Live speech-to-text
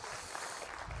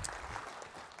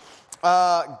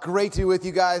Great to be with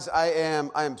you guys. I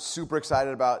am super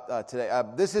excited about today.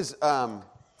 This is,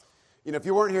 if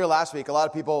you weren't here last week, a lot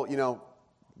of people,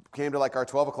 came to like our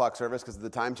 12 o'clock service because of the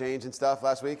time change and stuff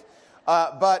last week.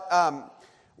 But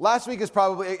last week is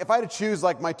probably, if I had to choose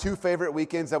like my two favorite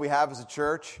weekends that we have as a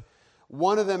church,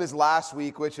 one of them is last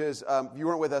week, which is, if you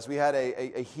weren't with us, we had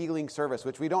a healing service,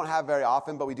 which we don't have very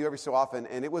often, but we do every so often.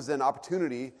 And it was an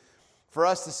opportunity for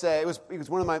us to say, it was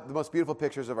one of the most beautiful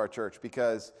pictures of our church,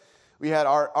 because we had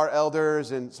our elders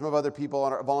and some of other people,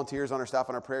 our volunteers on our staff,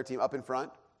 on our prayer team up in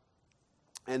front.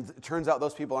 And it turns out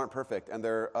those people aren't perfect, and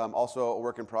they're also a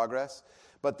work in progress.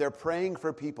 But they're praying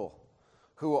for people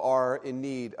who are in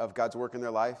need of God's work in their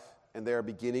life, and they're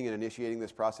beginning and initiating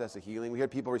this process of healing. We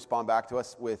had people respond back to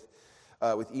us with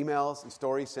emails and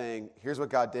stories saying, here's what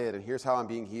God did, and here's how I'm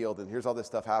being healed, and here's all this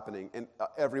stuff happening. And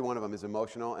every one of them is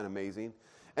emotional and amazing.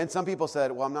 And some people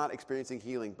said, well, I'm not experiencing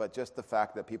healing, but just the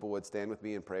fact that people would stand with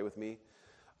me and pray with me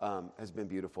has been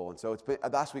beautiful. And so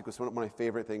last week was one of my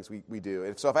favorite things we do.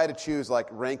 And so if I had to choose like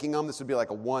ranking them, this would be like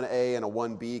a 1A and a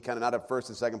 1B, kind of not a first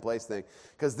and second place thing.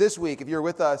 Because this week, if you're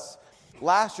with us,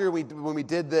 last year when we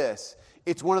did this,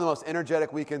 it's one of the most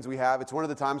energetic weekends we have. It's one of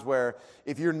the times where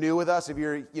if you're new with us, if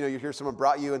you hear someone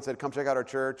brought you and said, come check out our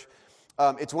church,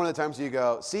 it's one of the times you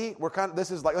go, see, this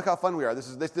is like, look how fun we are. This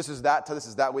is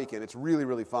that weekend. It's really,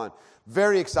 really fun.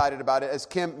 Very excited about it. As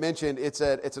Kim mentioned, it's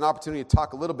an opportunity to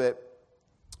talk a little bit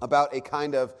about a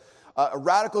kind of a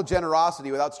radical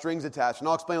generosity without strings attached. And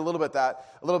I'll explain a little bit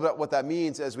what that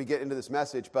means as we get into this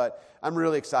message. But I'm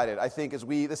really excited. I think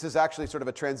this is actually sort of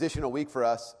a transitional week for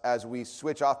us as we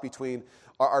switch off between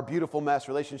our Beautiful Mess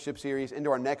relationship series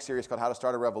into our next series called How to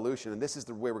Start a Revolution. And this is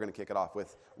the way we're going to kick it off,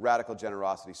 with radical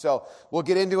generosity. So we'll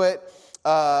get into it.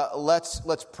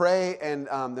 Let's pray, and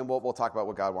then we'll talk about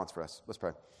what God wants for us. Let's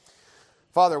pray.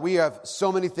 Father, we have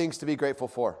so many things to be grateful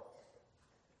for,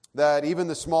 that even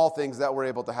the small things that we're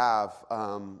able to have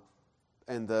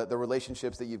and the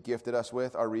relationships that you've gifted us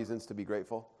with are reasons to be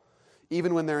grateful.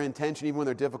 Even when they're in tension, even when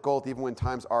they're difficult, even when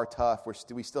times are tough,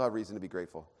 we still have reason to be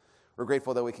grateful. We're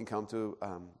grateful that we can come to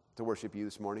worship you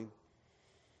this morning.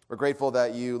 We're grateful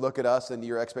that you look at us and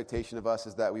your expectation of us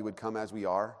is that we would come as we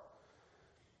are,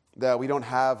 that we don't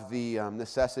have the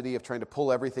necessity of trying to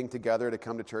pull everything together to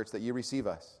come to church, that you receive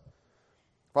us.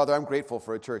 Father, I'm grateful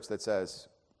for a church that says,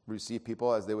 receive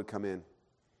people as they would come in,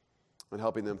 and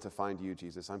helping them to find you,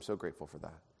 Jesus. I'm so grateful for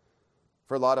that.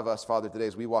 For a lot of us, Father, today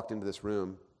as we walked into this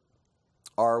room,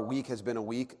 our week has been a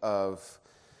week of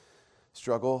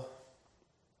struggle.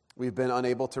 We've been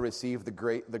unable to receive the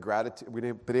gratitude.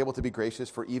 We've been able to be gracious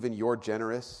for even your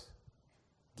generous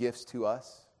gifts to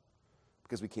us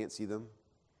because we can't see them.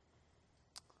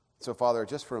 So, Father,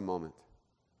 just for a moment,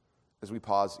 as we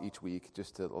pause each week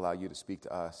just to allow you to speak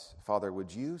to us, Father,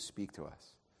 would you speak to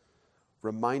us,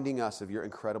 reminding us of your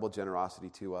incredible generosity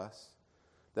to us,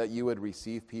 that you would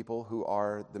receive people who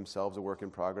are themselves a work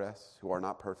in progress, who are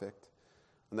not perfect,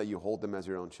 and that you hold them as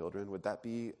your own children. Would that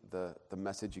be the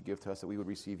message you give to us, that we would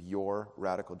receive your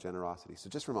radical generosity? So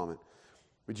just for a moment,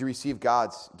 would you receive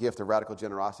God's gift of radical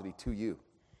generosity to you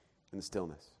in the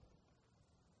stillness?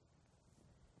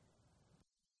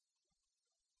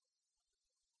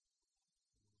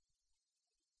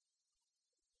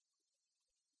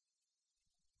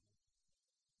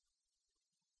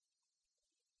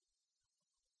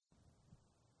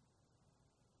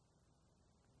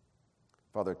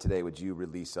 Father, today would you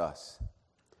release us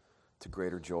to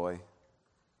greater joy,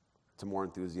 to more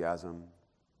enthusiasm,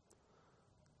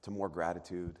 to more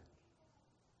gratitude,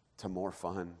 to more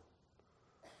fun.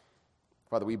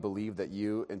 Father, we believe that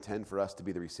you intend for us to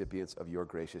be the recipients of your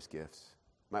gracious gifts.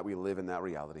 Might we live in that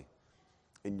reality.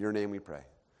 In your name we pray.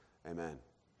 Amen.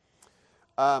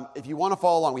 If you want to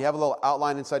follow along, we have a little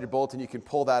outline inside your bulletin. You can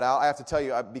pull that out. I have to tell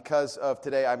you, because of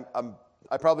today,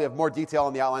 I probably have more detail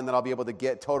on the outline than I'll be able to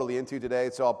get totally into today,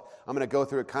 so I'm going to go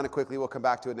through it kind of quickly. We'll come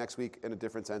back to it next week in a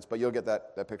different sense, but you'll get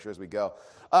that picture as we go.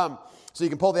 So you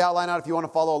can pull the outline out if you want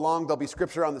to follow along. There'll be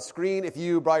scripture on the screen. If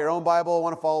you brought your own Bible,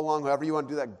 want to follow along, however you want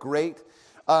to do that, great.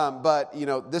 But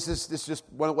this is just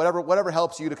whatever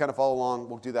helps you to kind of follow along,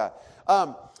 we'll do that.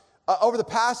 Over the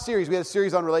past series, we had a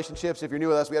series on relationships. If you're new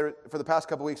with us, for the past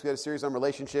couple weeks, we had a series on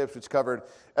relationships, which covered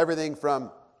everything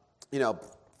from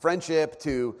friendship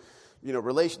to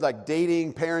relation, like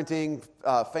dating, parenting,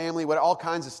 family, all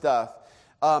kinds of stuff.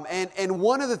 And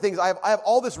one of the things, I have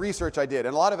all this research I did,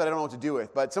 and a lot of it I don't know what to do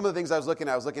with, but some of the things I was looking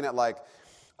at like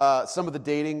some of the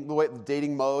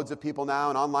dating modes of people now,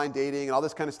 and online dating and all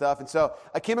this kind of stuff. And so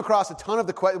I came across a ton of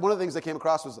one of the things I came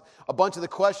across was a bunch of the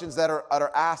questions that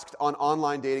are asked on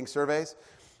online dating surveys.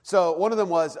 So one of them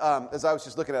was, as I was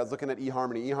just looking at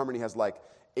eHarmony. eHarmony has like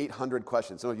 800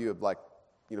 questions. Some of you have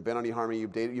been on eHarmony,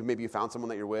 you've dated, maybe you found someone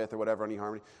that you're with or whatever on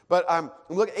eHarmony. But I'm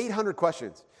looking at 800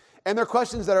 questions. And they're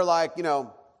questions that are like,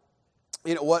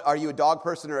 what, are you a dog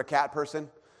person or a cat person?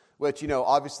 Which,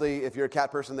 obviously if you're a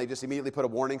cat person, they just immediately put a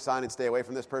warning sign and stay away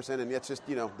from this person. And it's just,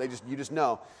 you just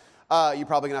know. You're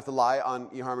probably going to have to lie on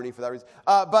eHarmony for that reason.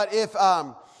 But if...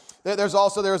 There's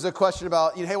a question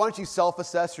about, hey, why don't you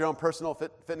self-assess your own personal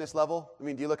fitness level? I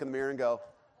mean, do you look in the mirror and go,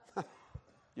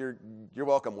 you're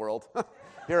welcome, world.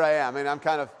 Here I am. And I'm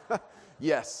kind of,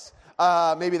 yes.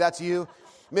 Maybe that's you.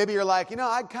 Maybe you're like,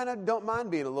 I kind of don't mind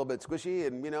being a little bit squishy,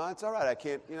 and, it's all right. I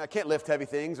can't lift heavy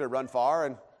things or run far,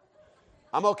 and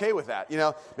I'm okay with that.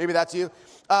 Maybe that's you.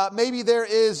 Maybe there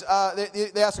is,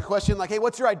 they ask a question like, hey,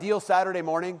 what's your ideal Saturday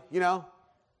morning? Do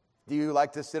you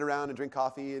like to sit around and drink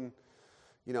coffee and,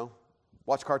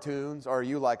 watch cartoons? Or are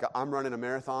you like, I'm running a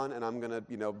marathon and I'm going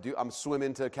to, I'm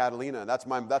swimming to Catalina. That's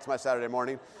my Saturday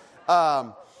morning.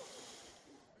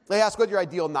 They ask what your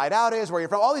ideal night out is, where you're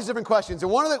from, all these different questions.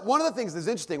 And one of the things that's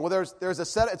interesting, well, there's a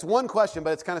set, it's one question,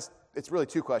 but it's really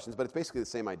two questions, but it's basically the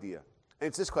same idea. And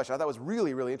it's this question. I thought it was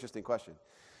really, really interesting question.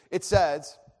 It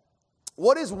says,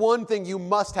 what is one thing you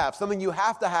must have, something you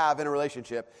have to have in a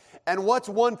relationship, and what's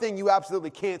one thing you absolutely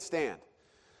can't stand?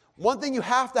 One thing you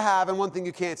have to have and one thing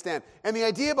you can't stand. And the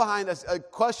idea behind a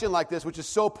question like this, which is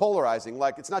so polarizing,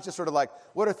 like it's not just sort of like,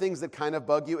 what are things that kind of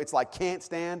bug you? It's like can't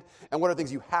stand, and what are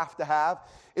things you have to have?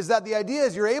 Is that the idea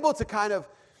is you're able to kind of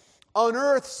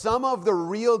unearth some of the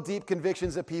real deep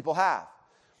convictions that people have.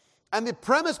 And the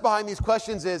premise behind these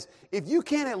questions is, if you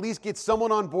can't at least get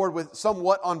somewhat on board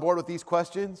with these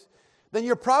questions, then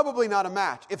you're probably not a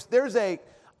match. If there's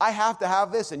I have to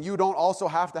have this, and you don't also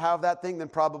have to have that thing, then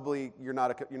probably you're not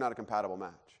a compatible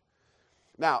match.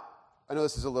 Now, I know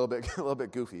this is a little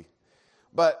bit goofy,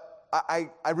 but I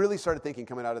really started thinking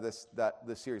coming out of this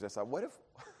series. I thought, what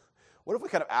if we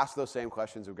kind of asked those same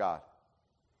questions of God?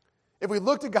 If we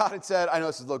looked at God and said, I know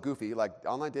this is a little goofy, like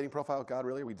online dating profile with God,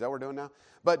 really? Is that what we're doing now?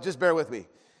 But just bear with me.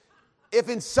 If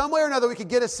in some way or another we could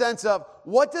get a sense of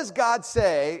what does God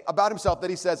say about himself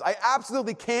that he says, I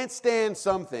absolutely can't stand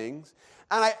some things,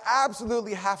 and I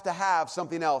absolutely have to have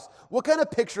something else, what kind of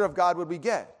picture of God would we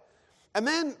get? And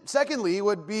then, secondly,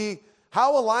 would be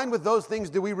how aligned with those things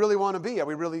do we really want to be? Are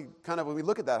we really when we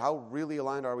look at that, how really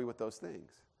aligned are we with those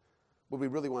things? Would we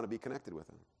really want to be connected with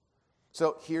them?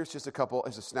 So here's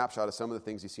a snapshot of some of the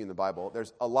things you see in the Bible.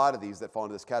 There's a lot of these that fall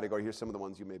into this category. Here's some of the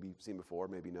ones you maybe seen before,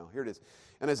 maybe no. Here it is.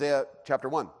 In Isaiah chapter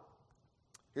 1,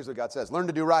 here's what God says. Learn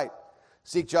to do right,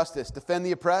 seek justice, defend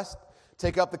the oppressed,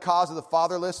 take up the cause of the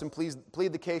fatherless, and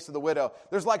plead the case of the widow.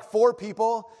 There's like 4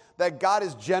 people that God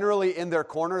is generally in their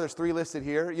corner. There's 3 listed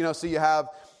here. So you have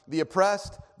the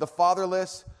oppressed, the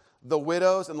fatherless, the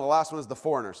widows, and the last one is the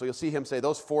foreigner. So you'll see him say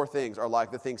those 4 things are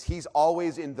like the things he's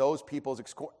always in those people's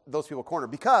corner,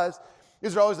 because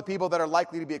these are always the people that are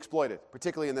likely to be exploited,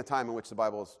 particularly in the time in which the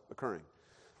Bible is occurring.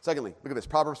 Secondly, look at this,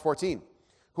 Proverbs 14.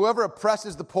 Whoever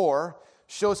oppresses the poor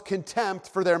shows contempt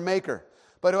for their maker,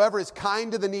 but whoever is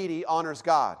kind to the needy honors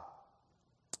God.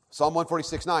 Psalm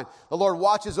 146:9. The Lord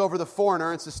watches over the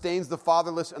foreigner and sustains the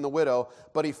fatherless and the widow,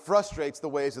 but he frustrates the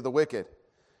ways of the wicked.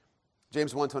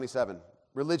 James 1:27.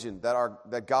 Religion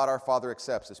that God our Father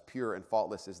accepts as pure and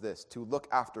faultless is this: to look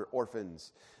after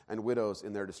orphans and widows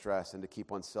in their distress, and to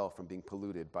keep oneself from being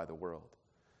polluted by the world.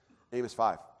 Amos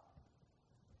 5.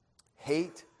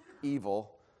 Hate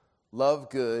evil, love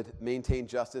good, maintain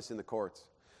justice in the courts.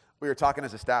 We were talking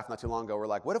as a staff not too long ago. We're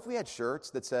like, what if we had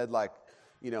shirts that said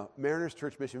Mariners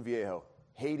Church Mission Viejo,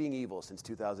 hating evil since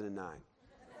 2009?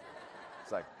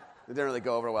 It's like, it didn't really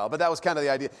go over well, but that was kind of the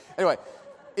idea. Anyway,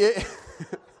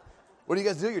 what do you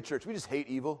guys do at your church? We just hate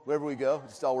evil wherever we go.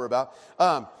 That's all we're about.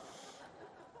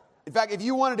 In fact, if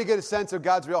you wanted to get a sense of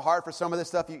God's real heart for some of this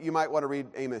stuff, you might want to read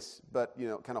Amos, but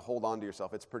kind of hold on to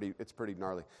yourself. It's pretty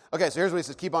gnarly. Okay, so here's what he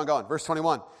says. Keep on going. Verse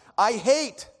 21.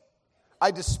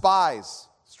 I despise,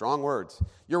 strong words,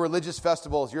 your religious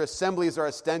festivals. Your assemblies are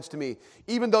a stench to me.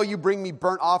 Even though you bring me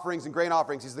burnt offerings and grain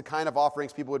offerings, these are the kind of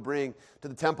offerings people would bring to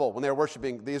the temple when they were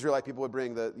worshiping. The Israelite people would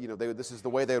bring this is the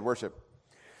way they would worship.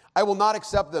 I will not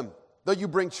accept them. Though you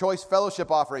bring choice fellowship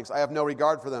offerings, I have no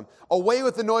regard for them. Away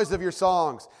with the noise of your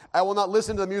songs. I will not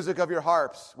listen to the music of your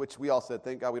harps, which we all said,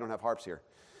 thank God we don't have harps here.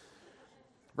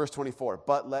 Verse 24,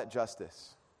 but let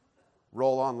justice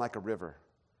roll on like a river,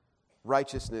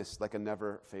 righteousness like a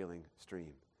never-failing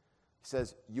stream. He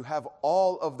says, you have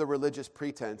all of the religious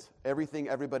pretense, everything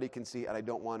everybody can see, and I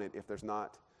don't want it if there's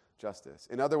not justice.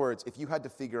 In other words, if you had to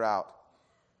figure out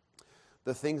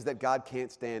the things that God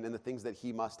can't stand and the things that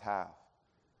he must have,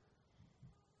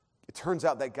 it turns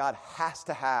out that God has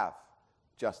to have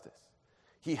justice.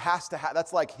 He has to have,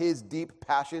 that's like his deep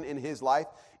passion in his life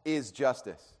is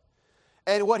justice.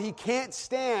 And what he can't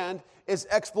stand is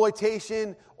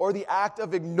exploitation or the act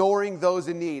of ignoring those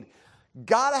in need.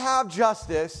 Gotta have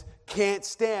justice, can't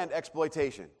stand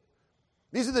exploitation.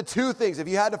 These are the two things. If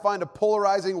you had to find a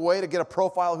polarizing way to get a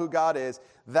profile of who God is,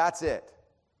 that's it.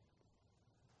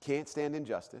 Can't stand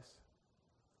injustice.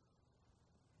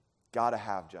 Gotta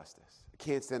have justice.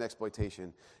 Can't stand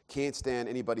exploitation. Can't stand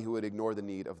anybody who would ignore the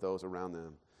need of those around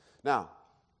them. Now,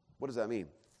 what does that mean?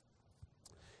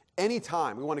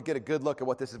 Anytime we want to get a good look at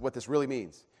what this really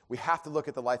means, we have to look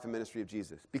at the life and ministry of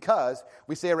Jesus. Because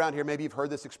we say around here, maybe you've heard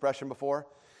this expression before,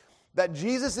 that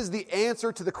Jesus is the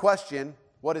answer to the question,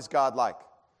 what is God like?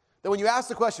 That when you ask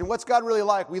the question, what's God really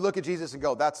like? We look at Jesus and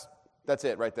go, that's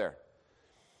it right there.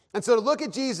 And so to look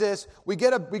at Jesus, we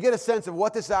get a sense of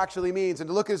what this actually means and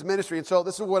to look at his ministry. And so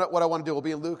this is what I want to do. We'll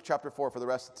be in Luke chapter 4 for the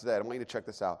rest of today. I want you to check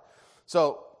this out.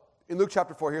 So in Luke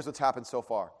chapter 4, here's what's happened so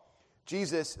far.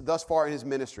 Jesus, thus far in his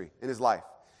ministry, in his life,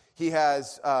 he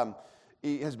has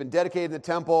been dedicated in the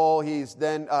temple. He's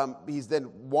then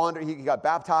wandered. He got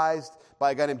baptized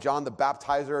by a guy named John the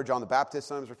Baptizer, or John the Baptist,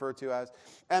 sometimes referred to as.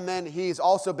 And then he's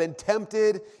also been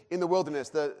tempted in the wilderness,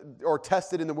 or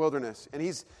tested in the wilderness. And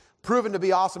he's proven to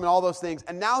be awesome in all those things.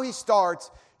 And now he starts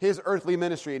his earthly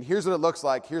ministry. And here's what it looks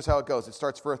like. Here's how it goes. It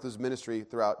starts first his ministry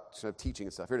throughout sort of teaching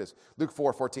and stuff. Here it is. Luke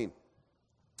 4:14.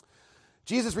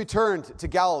 Jesus returned to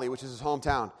Galilee, which is his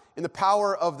hometown, in the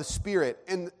power of the Spirit,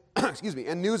 and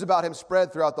and news about him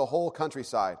spread throughout the whole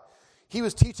countryside. He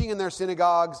was teaching in their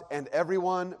synagogues, and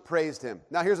everyone praised him.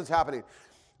 Now here's what's happening.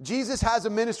 Jesus has a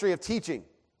ministry of teaching.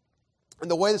 And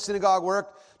the way the synagogue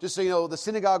worked, just so you know, the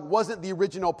synagogue wasn't the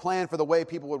original plan for the way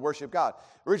people would worship God.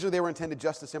 Originally, they were intended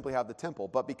just to simply have the temple.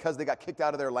 But because they got kicked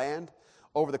out of their land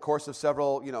over the course of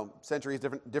several, centuries,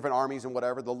 different armies and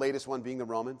whatever, the latest one being the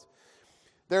Romans,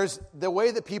 there's the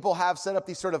way that people have set up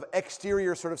these sort of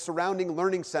exterior, sort of surrounding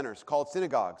learning centers called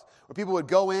synagogues, where people would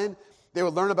go in, they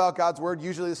would learn about God's word.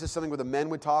 Usually this is something where the men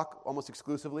would talk almost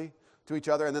exclusively to each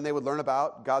other, and then they would learn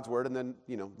about God's word and then,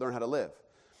 learn how to live.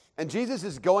 And Jesus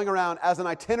is going around as an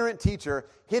itinerant teacher,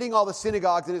 hitting all the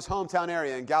synagogues in his hometown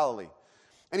area in Galilee.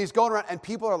 And he's going around, and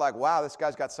people are like, wow, this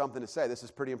guy's got something to say. This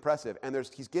is pretty impressive. And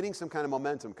he's getting some kind of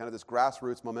momentum, kind of this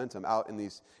grassroots momentum out in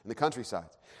the countryside.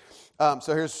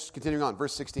 So here's continuing on,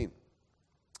 verse 16.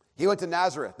 He went to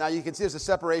Nazareth. Now you can see there's a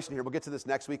separation here. We'll get to this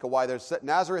next week of why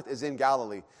Nazareth is in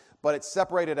Galilee, but it's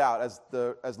separated out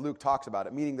as Luke talks about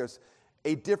it, meaning there's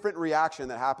a different reaction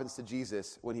that happens to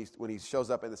Jesus when he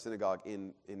shows up in the synagogue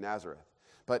in Nazareth.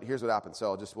 But here's what happens.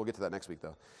 So we'll get to that next week,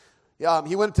 though.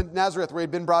 He went to Nazareth where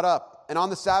he'd been brought up. And on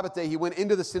the Sabbath day, he went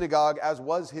into the synagogue as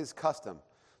was his custom.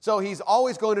 So he's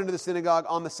always going into the synagogue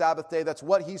on the Sabbath day. That's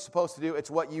what he's supposed to do.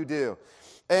 It's what you do.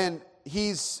 And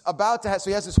he's about to so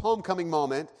he has this homecoming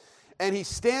moment. And he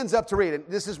stands up to read. And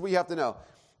this is what you have to know.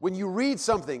 When you read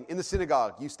something in the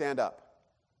synagogue, you stand up.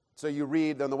 So you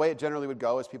read, and the way it generally would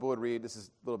go is people would read, this is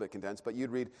a little bit condensed, but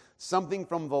you'd read something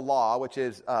from the law, which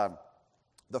is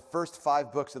the first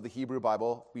 5 books of the Hebrew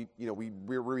Bible.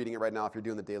 We're reading it right now if you're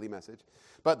doing the daily message.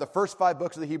 But the first 5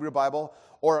 books of the Hebrew Bible,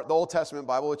 or the Old Testament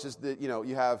Bible, which is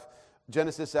you have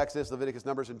Genesis, Exodus, Leviticus,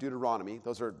 Numbers, and Deuteronomy.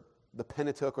 Those are the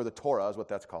Pentateuch, or the Torah is what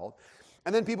that's called.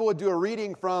 And then people would do a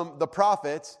reading from the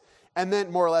prophets, and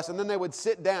then more or less, and then they would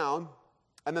sit down,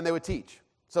 and then they would teach.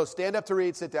 So stand up to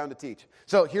read, sit down to teach.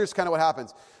 So here's kind of what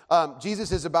happens.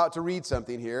 Jesus is about to read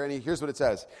something here, and here's what it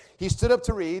says. He stood up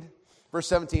to read, verse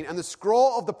 17, and the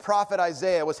scroll of the prophet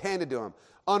Isaiah was handed to him.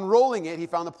 Unrolling it, he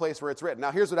found the place where it's written.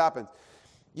 Now here's what happens.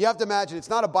 You have to imagine, it's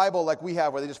not a Bible like we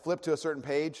have where they just flip to a certain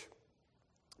page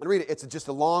and read it. It's just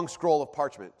a long scroll of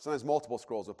parchment, sometimes multiple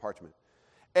scrolls of parchment.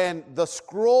 And the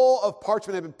scroll of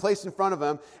parchment had been placed in front of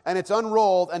him, and it's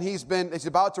unrolled, and he's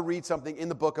about to read something in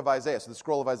the book of Isaiah. So the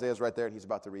scroll of Isaiah is right there, and he's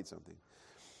about to read something.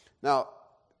 Now,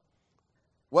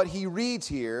 what he reads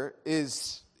here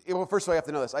is, well, first of all, you have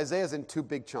to know this. Isaiah is in 2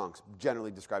 big chunks,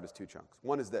 generally described as 2 chunks.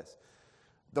 One is this.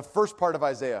 The first part of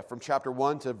Isaiah, from chapter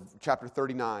 1 to chapter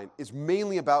 39, is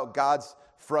mainly about God's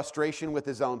frustration with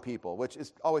his own people, which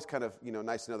is always kind of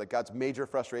nice to know that God's major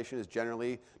frustration is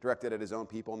generally directed at his own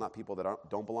people, not people that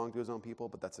don't belong to his own people,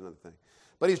 but that's another thing.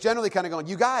 But he's generally kind of going,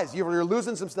 you guys, you're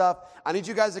losing some stuff. I need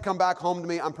you guys to come back home to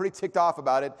me. I'm pretty ticked off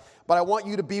about it, but I want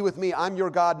you to be with me. I'm your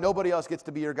God. Nobody else gets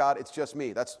to be your God. It's just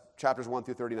me. That's chapters 1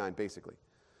 through 39, basically.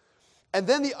 And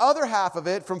then the other half of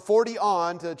it, from 40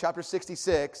 on to chapter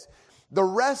 66, the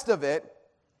rest of it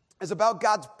is about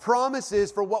God's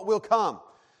promises for what will come.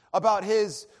 About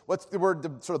what's the word,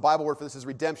 the sort of Bible word for this is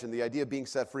redemption, the idea of being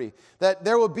set free. That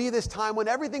there will be this time when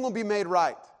everything will be made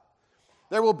right.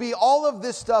 There will be all of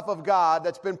this stuff of God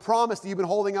that's been promised that you've been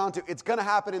holding on to. It's going to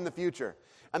happen in the future.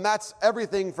 And that's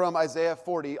everything from Isaiah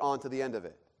 40 on to the end of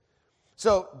it.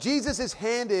 So Jesus is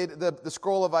handed the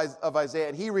scroll of Isaiah,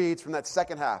 and he reads from that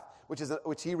second half,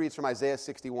 which he reads from Isaiah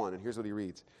 61. And here's what he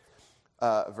reads,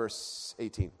 verse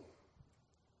 18.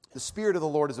 The Spirit of the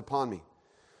Lord is upon me,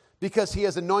 because he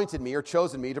has anointed me or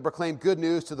chosen me to proclaim good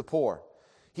news to the poor.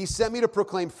 He sent me to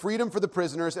proclaim freedom for the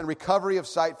prisoners and recovery of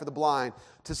sight for the blind,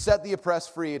 to set the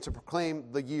oppressed free and to proclaim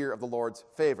the year of the Lord's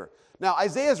favor. Now,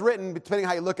 Isaiah is written, depending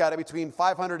how you look at it, between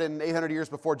 500 and 800 years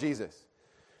before Jesus.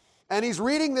 And he's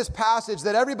reading this passage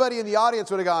that everybody in the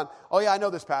audience would have gone, oh yeah, I know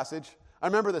this passage. I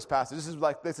remember this passage.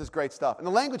 This is great stuff. And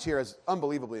the language here is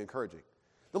unbelievably encouraging.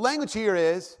 The language here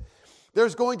is,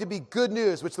 there's going to be good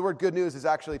news, which the word good news is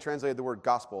actually translated the word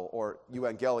gospel, or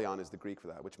euangelion is the Greek for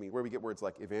that, which means where we get words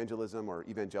like evangelism or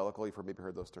evangelical. You've maybe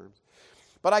heard those terms.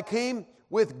 But I came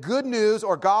with good news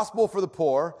or gospel for the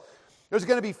poor. There's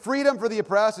going to be freedom for the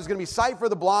oppressed. There's going to be sight for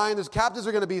the blind. There's captives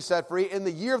are going to be set free. And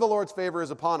the year of the Lord's favor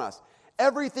is upon us.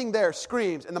 Everything there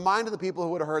screams in the mind of the people who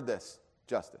would have heard this,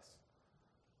 justice.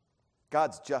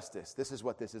 God's justice. This is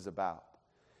what this is about.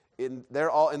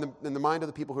 They're all in the mind of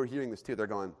the people who are hearing this too. They're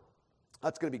going,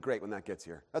 that's going to be great when that gets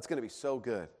here. That's going to be so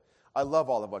good. I love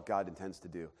all of what God intends to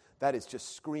do. That is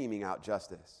just screaming out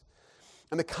justice.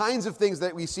 And the kinds of things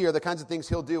that we see are the kinds of things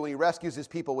he'll do when he rescues his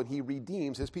people, when he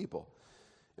redeems his people.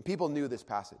 And people knew this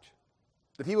passage.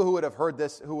 The people who would have heard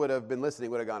this, who would have been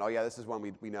listening, would have gone, oh yeah, this is one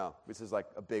we know. This is like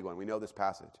a big one. We know this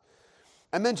passage.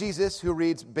 And then Jesus, who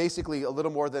reads basically a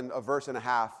little more than a verse and a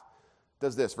half,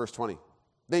 does this, verse 20.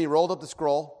 Then he rolled up the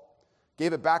scroll,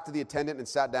 gave it back to the attendant, and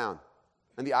sat down.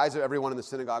 And the eyes of everyone in the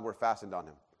synagogue were fastened on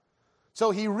him.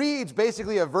 So he reads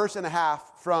basically a verse and a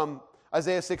half from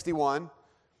Isaiah 61,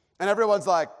 and everyone's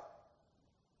like,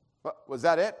 was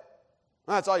that it?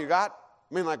 Well, that's all you got?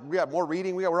 I mean, like, we got more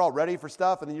reading, we're all ready for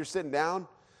stuff, and then you're sitting down.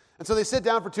 And so they sit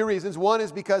down for two reasons. One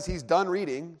is because he's done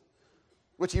reading,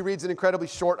 which he reads an incredibly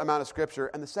short amount of scripture.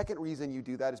 And the second reason you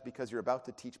do that is because you're about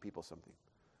to teach people something.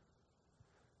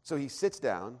 So he sits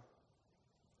down,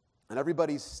 and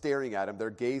everybody's staring at him. They're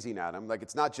gazing at him. Like,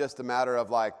 it's not just a matter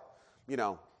of like,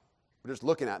 we're just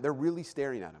looking at him. They're really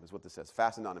staring at him is what this says.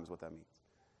 Fastened on him is what that means.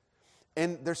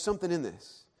 And there's something in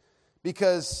this.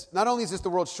 Because not only is this the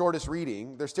world's shortest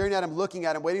reading, they're staring at him, looking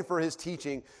at him, waiting for his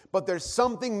teaching, but there's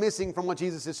something missing from what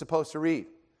Jesus is supposed to read.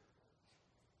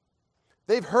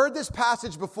 They've heard this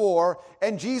passage before,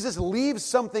 and Jesus leaves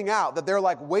something out that they're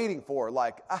like waiting for.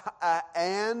 Like,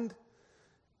 and?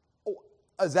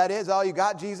 Is that it? Is that all you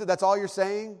got, Jesus? That's all you're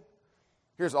saying?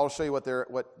 I'll show you what they're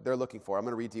looking for. I'm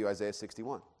going to read to you Isaiah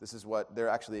 61. This is what they're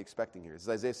actually expecting here. This is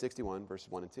Isaiah 61,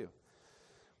 verses 1 and 2.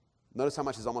 Notice how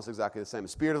much is almost exactly the same. The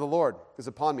Spirit of the Lord is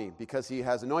upon me, because he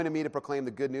has anointed me to proclaim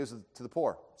the good news to the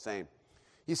poor. Same.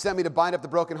 He sent me to bind up the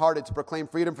brokenhearted, to proclaim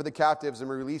freedom for the captives and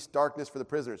release darkness for the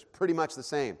prisoners. Pretty much the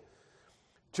same.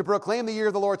 To proclaim the year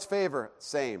of the Lord's favor.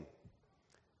 Same.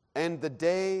 And the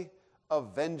day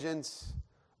of vengeance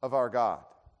of our God.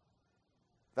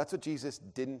 That's what Jesus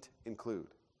didn't include.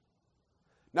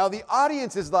 Now the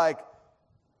audience is like,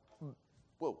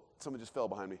 whoa, someone just fell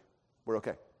behind me. We're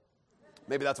okay.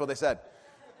 Maybe that's what they said.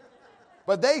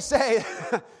 But they say,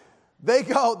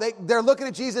 they're looking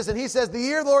at Jesus, and he says, the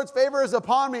year of the Lord's favor is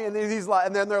upon me. And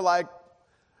then they're like,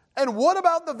 and what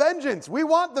about the vengeance? We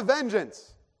want the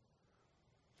vengeance.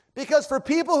 Because for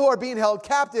people who are being held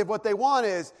captive, what they want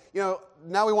is,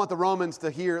 now we want the Romans to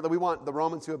hear, that we want the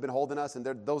Romans who have been holding us, and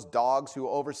they're those dogs who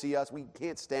oversee us. We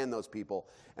can't stand those people,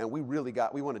 and we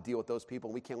want to deal with those people,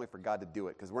 and we can't wait for God to do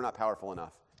it, because we're not powerful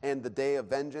enough. And the day of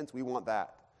vengeance, we want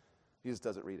that. Jesus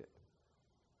doesn't read it.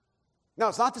 Now,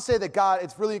 it's not to say that God,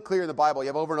 it's really clear in the Bible, you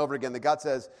have over and over again, that God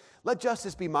says, let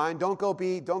justice be mine. Don't go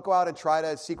out and try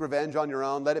to seek revenge on your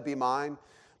own. Let it be mine.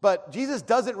 But Jesus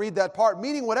doesn't read that part,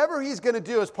 meaning whatever he's going to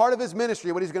do as part of his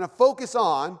ministry, what he's going to focus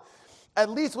on,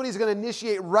 at least what he's going to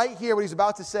initiate right here, what he's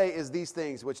about to say is these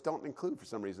things, which don't include, for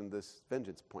some reason, this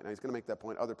vengeance point. Now, he's going to make that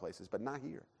point other places, but not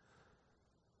here.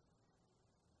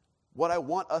 What I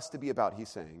want us to be about, he's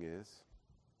saying, is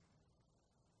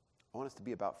I want us to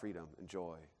be about freedom and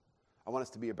joy. I want us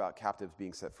to be about captives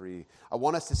being set free. I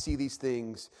want us to see these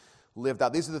things lived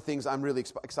out. These are the things I'm really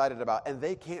excited about. And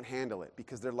they can't handle it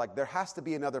because they're like, there has to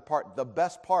be another part. The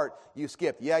best part you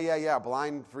skipped. Yeah.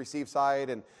 Blind receive sight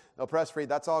and oppressed free.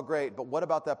 That's all great. But what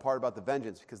about that part about the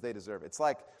vengeance? Because they deserve it. It's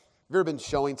like, have you ever been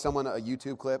showing someone a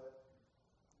YouTube clip?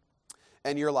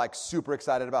 And you're like super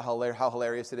excited about how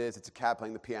hilarious it is. It's a cat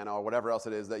playing the piano or whatever else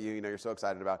it is that you're so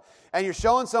excited about. And you're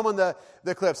showing someone the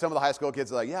clip. Some of the high school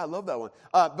kids are like, yeah, I love that one.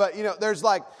 But there's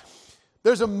like,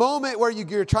 There's a moment where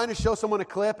you're trying to show someone a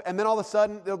clip, and then all of a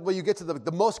sudden, you get to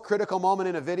the most critical moment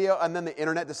in a video, and then the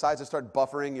internet decides to start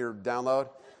buffering your download.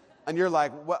 And you're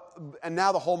like, what? And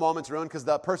now the whole moment's ruined because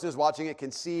the person who's watching it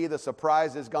can see the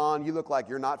surprise is gone. You look like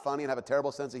you're not funny and have a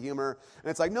terrible sense of humor.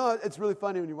 And it's like, no, it's really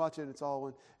funny when you watch it. It's all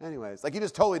one. Anyways, like you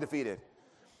just totally defeated.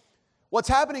 What's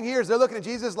happening here is they're looking at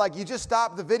Jesus like, you just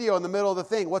stopped the video in the middle of the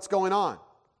thing. What's going on?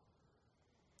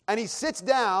 And he sits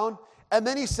down, and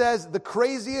then he says the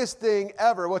craziest thing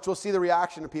ever, which we'll see the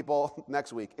reaction of people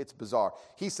next week. It's bizarre.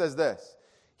 He says this.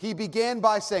 He began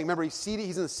by saying, remember, he's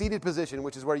in the seated position,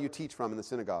 which is where you teach from in the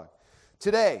synagogue.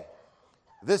 Today,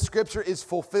 this scripture is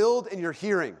fulfilled in your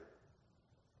hearing.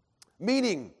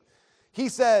 Meaning, he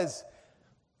says,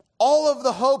 all of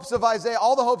the hopes of Isaiah,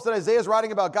 all the hopes that Isaiah is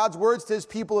writing about, God's words to his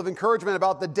people of encouragement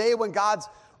about the day when God's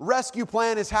rescue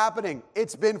plan is happening,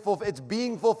 it's being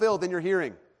fulfilled in your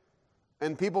hearing.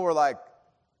 And people were like,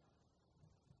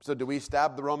 so do we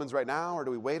stab the Romans right now, or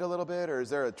do we wait a little bit, or is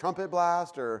there a trumpet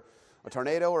blast, or a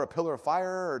tornado, or a pillar of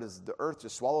fire, or does the earth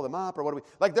just swallow them up, or what do we,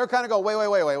 like they're kind of going,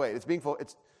 wait,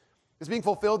 it's being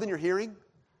fulfilled in your hearing?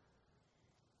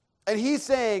 And he's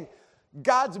saying,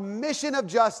 God's mission of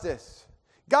justice,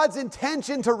 God's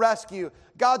intention to rescue,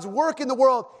 God's work in the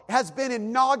world has been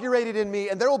inaugurated in me,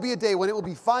 and there will be a day when it will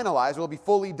be finalized, it will be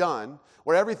fully done,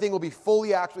 where everything will be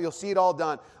fully actual, you'll see it all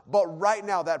done. But right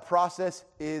now, that process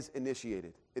is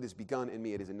initiated. It has begun in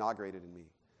me. It is inaugurated in me.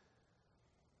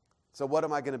 So what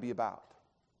am I going to be about?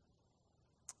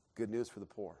 Good news for the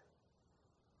poor,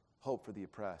 hope for the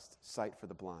oppressed, sight for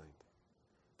the blind.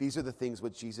 These are the things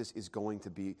which Jesus is going to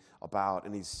be about,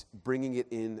 and he's bringing it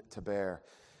in to bear.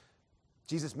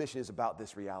 Jesus' mission is about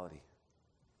this reality.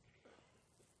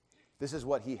 This is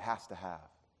what he has to have.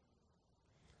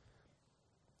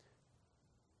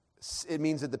 It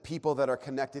means that the people that are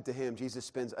connected to him, Jesus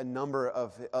spends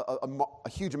a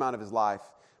huge amount of his life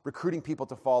recruiting people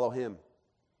to follow him.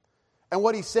 And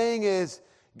what he's saying is,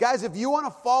 guys, if you want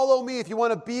to follow me, if you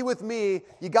want to be with me,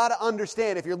 you got to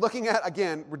understand. If you're looking at,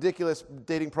 again, ridiculous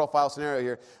dating profile scenario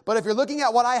here, but if you're looking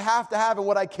at what I have to have and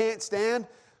what I can't stand,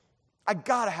 I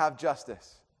got to have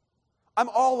justice. I'm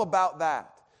all about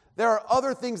that. There are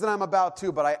other things that I'm about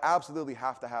too, but I absolutely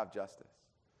have to have justice.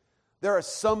 There are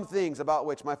some things about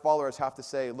which my followers have to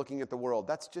say, looking at the world,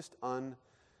 that's just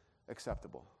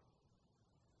unacceptable.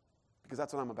 Because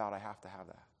that's what I'm about. I have to have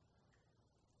that.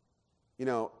 You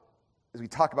know, as we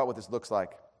talk about what this looks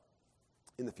like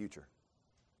in the future,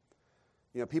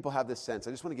 you know, people have this sense.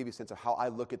 I just want to give you a sense of how I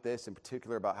look at this, in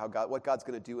particular about what God's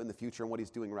going to do in the future and what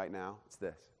he's doing right now. It's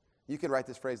this. You can write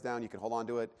this phrase down. You can hold on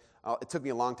to it. It took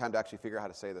me a long time to actually figure out how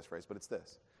to say this phrase, but it's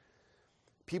this.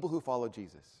 People who follow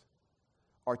Jesus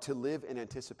are to live in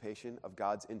anticipation of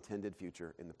God's intended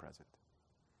future in the present.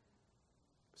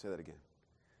 Say that again.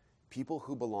 People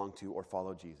who belong to or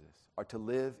follow Jesus are to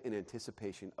live in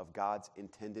anticipation of God's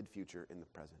intended future in the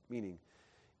present. Meaning,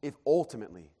 if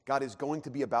ultimately God is going to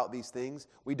be about these things,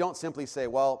 we don't simply say,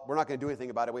 well, we're not going to do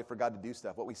anything about it, wait for God to do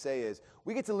stuff. What we say is,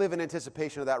 we get to live in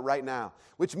anticipation of that right now,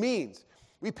 which means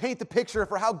we paint the picture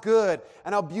for how good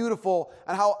and how beautiful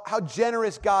and how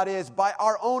generous God is by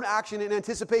our own action in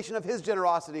anticipation of his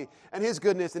generosity and his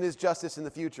goodness and his justice in the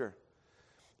future.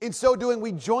 In so doing,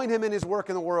 we join him in his work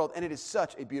in the world, and it is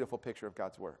such a beautiful picture of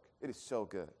God's work. It is so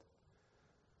good.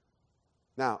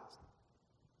 Now,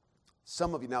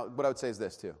 what I would say is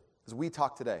this too. As we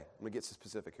talk today, I'm going to get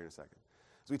specific here in a second.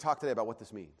 As we talk today about what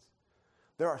this means,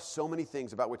 there are so many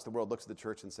things about which the world looks at the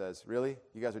church and says, really?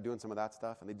 You guys are doing some of that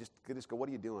stuff? And they just go, what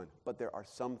are you doing? But there are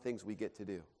some things we get to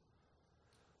do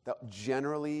that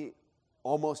generally,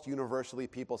 almost universally,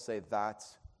 people say,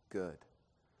 that's good.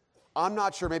 I'm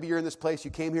not sure, maybe you're in this place,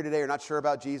 you came here today, you're not sure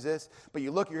about Jesus, but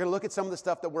you're going to look at some of the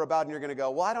stuff that we're about and you're going to go,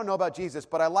 well, I don't know about Jesus,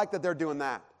 but I like that they're doing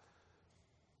that.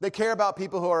 They care about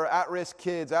people who are at-risk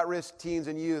kids, at-risk teens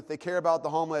and youth. They care about the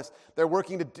homeless. They're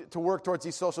working to work towards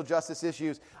these social justice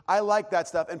issues. I like that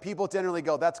stuff, and people generally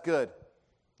go, that's good.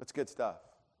 That's good stuff.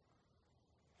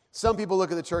 Some people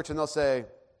look at the church and they'll say,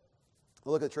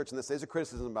 there's a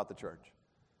criticism about the church.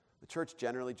 The church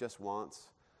generally just wants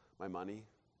my money,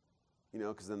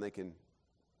 because then they can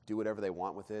do whatever they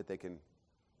want with it. They can,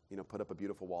 put up a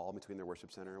beautiful wall between their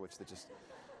worship center, which they just,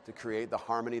 to create the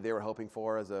harmony they were hoping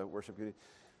for as a worship community.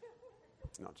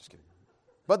 No, just kidding.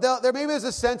 But there maybe is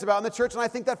a sense about in the church, and I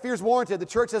think that fear is warranted. The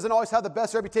church doesn't always have the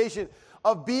best reputation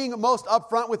of being most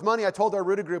upfront with money. I told our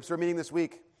rooted groups who are meeting this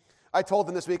week. I told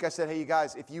them this week, I said, hey, you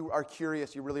guys, if you are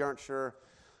curious, you really aren't sure,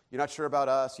 you're not sure about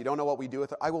us, you don't know what we do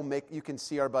with it, you can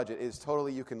see our budget. It is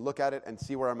totally, you can look at it and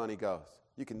see where our money goes.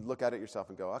 You can look at it yourself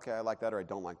and go, okay, I like that or I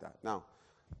don't like that. Now,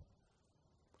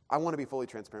 I want to be fully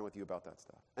transparent with you about that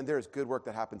stuff. And there is good work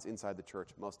that happens inside the church,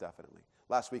 most definitely.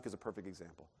 Last week is a perfect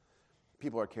example.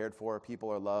 People are cared for. People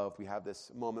are loved. We have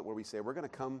this moment where we say, we're going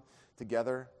to come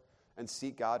together and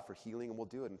seek God for healing, and we'll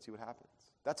do it and see what happens.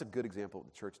 That's a good example of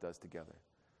what the church does together.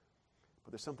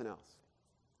 But there's something else.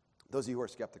 Those of you who are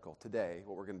skeptical, today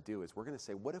what we're going to do is we're going to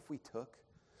say, what if we took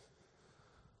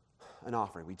an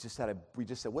offering? We just said,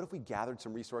 what if we gathered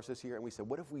some resources here, and we said,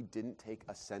 what if we didn't take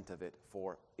a cent of it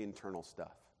for internal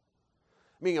stuff?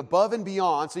 Meaning above and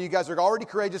beyond. So you guys are already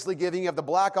courageously giving. You have the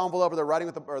black envelope or the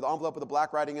envelope with the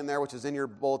black writing in there, which is in your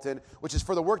bulletin, which is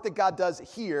for the work that God does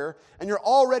here, and you're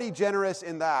already generous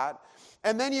in that.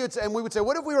 And then we would say,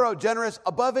 what if we were generous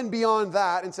above and beyond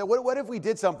that, and say, what if we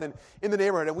did something in the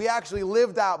neighborhood and we actually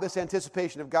lived out this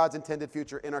anticipation of God's intended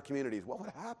future in our communities? What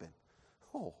would happen?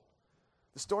 Oh,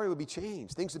 the story would be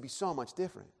changed. Things would be so much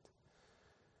different.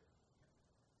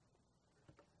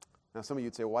 Now, some of you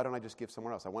would say, well, why don't I just give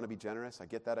somewhere else? I want to be generous. I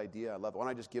get that idea. I love it. Why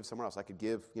don't I just give somewhere else? I could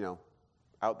give,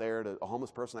 out there to a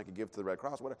homeless person. I could give to the Red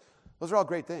Cross. Whatever. Those are all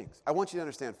great things. I want you to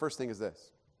understand, first thing is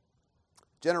this.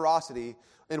 Generosity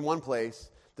in one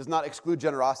place does not exclude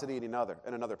generosity in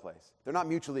another place. They're not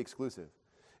mutually exclusive.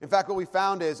 In fact, what we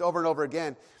found is, over and over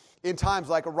again, in times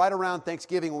like right around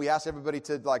Thanksgiving, when we asked everybody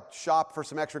to shop for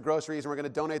some extra groceries, and we're going to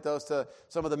donate those to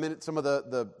some of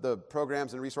the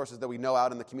programs and resources that we know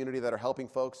out in the community that are helping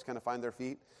folks kind of find their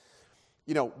feet.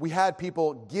 We had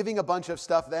people giving a bunch of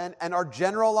stuff then, and our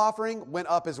general offering went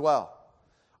up as well.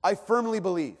 I firmly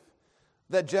believe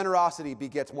that generosity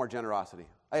begets more generosity.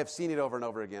 I have seen it over and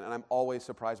over again, and I'm always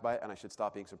surprised by it, and I should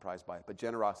stop being surprised by it. But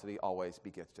generosity always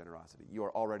begets generosity. You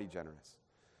are already generous.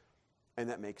 And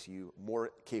that makes you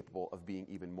more capable of being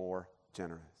even more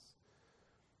generous.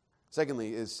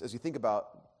 Secondly, is as you think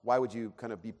about why would you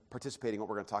kind of be participating, what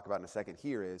we're going to talk about in a second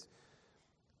here is,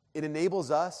 it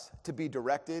enables us to be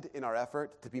directed in our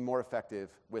effort to be more effective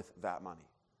with that money.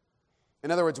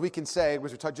 In other words, we can say,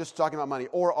 because we're just talking about money,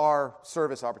 or our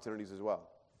service opportunities as well.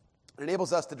 It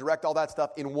enables us to direct all that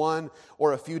stuff in one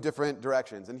or a few different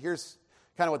directions. And here's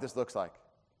kind of what this looks like.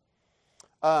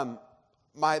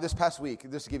 This past week,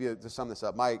 just to sum this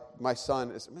up, my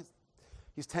son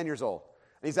he's 10 years old,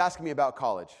 and he's asking me about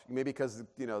college. Maybe because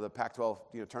the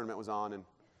Pac-12 tournament was on and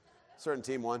a certain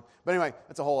team won. But anyway,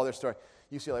 that's a whole other story.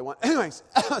 UCLA won. Anyways,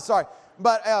 sorry,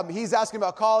 but he's asking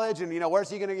about college, and where's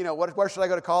he gonna where should I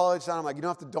go to college? And I'm like,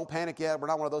 don't panic yet. We're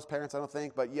not one of those parents, I don't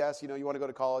think. But yes, you want to go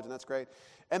to college, and that's great.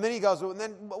 And then he goes, well, and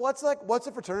then what's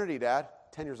a fraternity, Dad?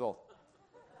 10 years old.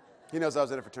 He knows I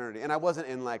was in a fraternity, and I wasn't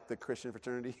in the Christian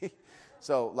fraternity.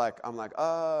 So I'm like,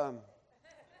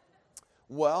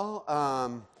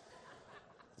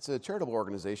 it's a charitable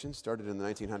organization started in the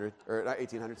 1900s or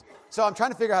 1800s. So I'm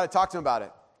trying to figure out how to talk to him about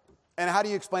it, and how do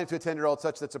you explain it to a 10-year-old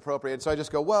such that's appropriate? And so I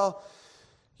just go, well,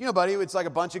 buddy, it's like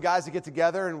a bunch of guys that get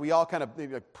together, and we all kind of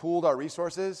maybe pooled our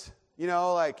resources,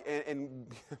 and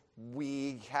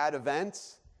we had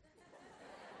events.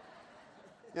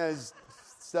 There's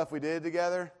stuff we did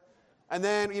together. And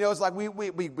then, it's like we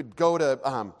would go to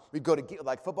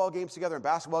football games together and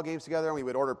basketball games together, and we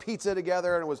would order pizza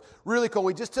together, and it was really cool.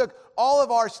 We just took all of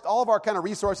our kind of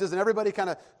resources, and everybody kind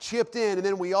of chipped in, and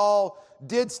then we all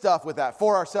did stuff with that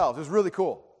for ourselves. It was really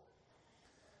cool.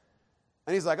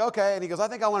 And he's like, okay, and he goes, I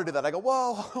think I want to do that. I go,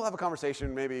 well, we'll have a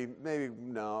conversation, maybe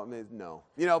no,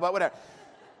 but whatever.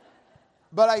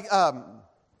 But I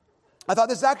thought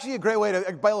this is actually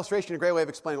by illustration, a great way of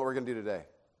explaining what we're going to do today.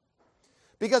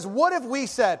 Because what if we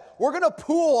said, we're going to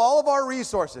pool all of our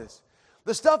resources,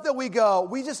 the stuff that we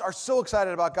just are so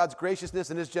excited about God's graciousness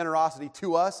and His generosity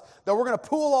to us, that we're going to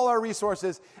pool all our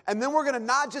resources, and then we're going to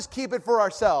not just keep it for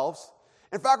ourselves.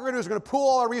 In fact, we're going to pool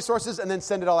all our resources and then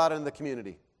send it all out into the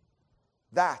community.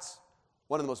 That's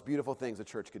one of the most beautiful things a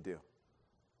church could do.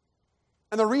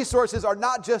 And the resources are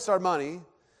not just our money.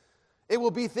 It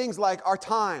will be things like our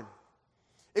time.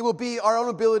 It will be our own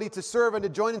ability to serve and to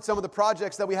join in some of the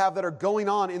projects that we have that are going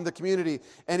on in the community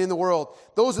and in the world.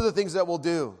 Those are the things that we'll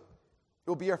do. It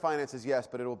will be our finances, yes,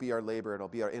 but it will be our labor. It will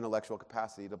be our intellectual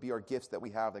capacity. It will be our gifts that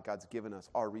we have that God's given us,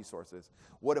 our resources.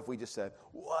 What if we just said,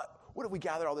 what if we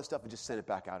gather all this stuff and just send it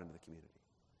back out into the community?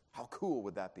 How cool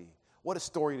would that be? What a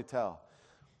story to tell.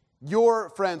 Your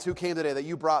friends who came today that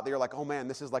you brought, they're like, oh man,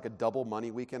 this is like a double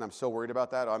money weekend. I'm so worried about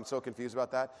that. I'm so confused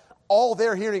about that. All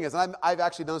they're hearing is, and I've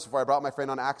actually done this before. I brought my friend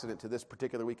on accident to this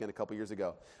particular weekend a couple years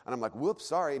ago. And I'm like, whoops,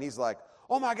 sorry. And he's like,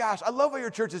 oh my gosh, I love what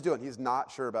your church is doing. He's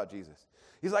not sure about Jesus.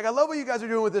 He's like, I love what you guys are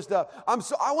doing with this stuff. I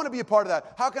want to be a part of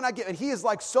that. How can I get? And he is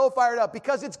like so fired up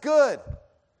because it's good.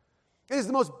 It is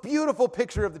the most beautiful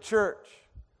picture of the church.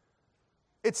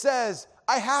 It says,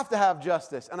 I have to have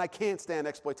justice, and I can't stand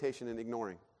exploitation and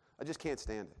ignoring. I just can't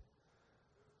stand it.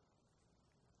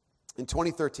 In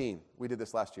 2013, we did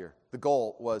this last year. The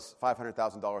goal was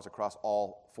 $500,000 across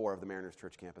all 4 of the Mariners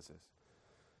Church campuses.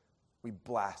 We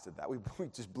blasted that. We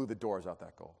just blew the doors out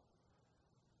that goal.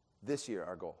 This year,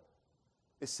 our goal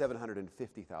is $750,000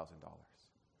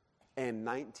 and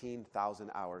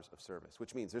 19,000 hours of service,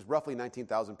 which means there's roughly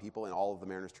 19,000 people in all of the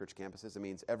Mariners Church campuses. It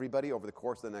means everybody over the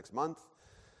course of the next month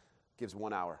gives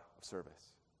 1 hour of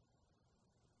service.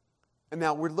 And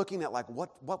now we're looking at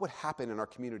what would happen in our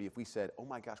community if we said, oh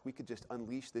my gosh, we could just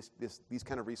unleash these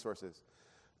kind of resources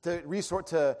to resort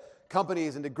to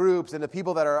companies and to groups and to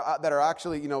people that are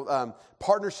actually,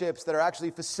 partnerships that are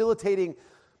actually facilitating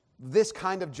this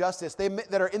kind of justice,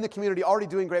 that are in the community already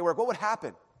doing great work. What would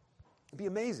happen? It'd be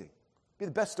amazing. It'd be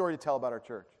the best story to tell about our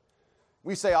church.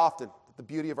 We say often that the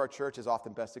beauty of our church is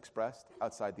often best expressed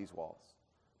outside these walls.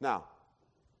 Now,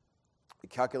 we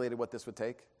calculated what this would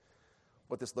take,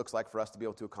 what this looks like for us to be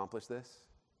able to accomplish this.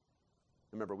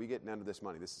 Remember, we get none of this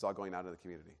money. This is all going out into the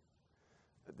community.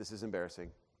 This is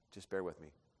embarrassing. Just bear with me.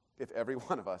 If every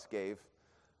one of us gave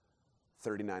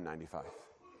 $39.95.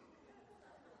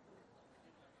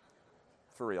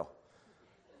 For real.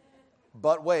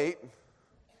 But wait,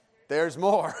 there's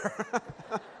more.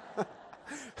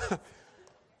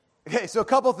 Okay, so a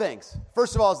couple things.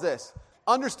 First of all is this.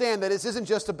 Understand that this isn't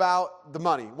just about the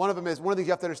money. One of the things you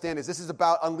have to understand is this is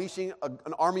about unleashing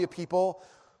an army of people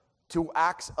to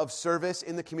acts of service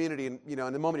in the community. And, in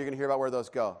a moment you're going to hear about where those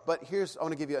go. But I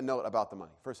want to give you a note about the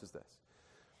money. First is this.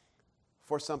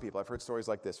 For some people, I've heard stories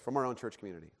like this from our own church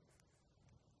community.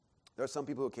 There are some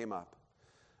people who came up,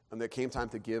 and there came time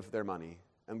to give their money,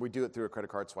 and we do it through a credit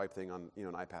card swipe thing on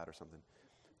an iPad or something.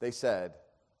 They said,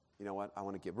 you know what, I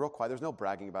want to give. Real quiet, there's no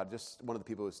bragging about it. Just one of the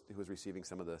people who was receiving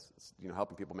some of this,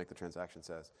 helping people make the transaction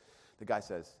says, the guy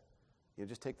says,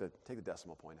 just take the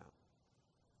decimal point out.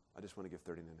 I just want to give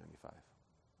 $39.95.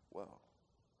 Whoa.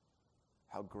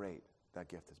 How great that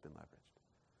gift has been leveraged.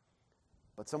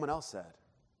 But someone else said,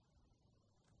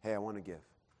 hey, I want to give.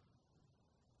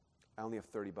 I only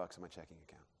have $30 in my checking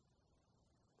account.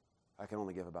 I can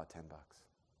only give about $10.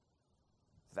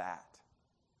 That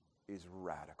is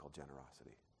radical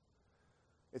generosity.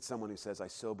 It's someone who says, I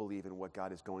so believe in what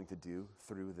God is going to do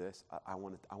through this. I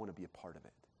want to be a part of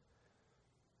it.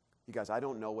 You guys, I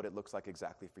don't know what it looks like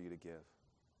exactly for you to give.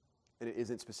 And it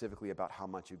isn't specifically about how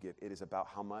much you give. It is about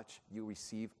how much you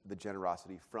receive the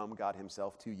generosity from God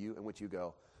himself to you, in which you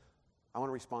go, I want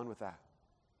to respond with that.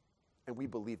 And we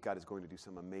believe God is going to do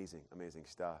some amazing, amazing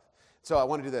stuff. So I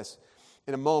want to do this.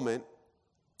 In a moment,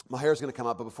 my hair is going to come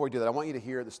up, but before we do that, I want you to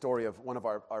hear the story of one of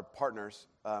our partners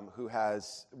who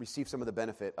has received some of the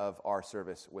benefit of our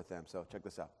service with them. So check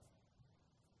this out.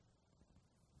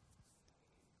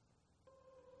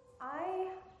 I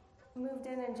moved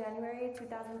in January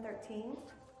 2013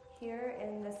 here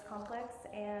in this complex,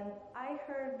 and I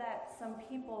heard that some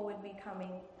people would be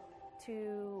coming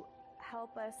to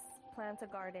help us plant a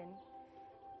garden.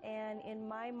 And in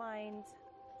my mind,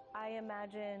 I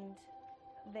imagined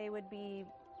they would be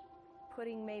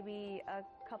putting maybe a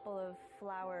couple of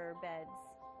flower beds.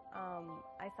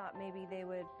 I thought maybe they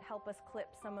would help us clip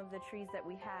some of the trees that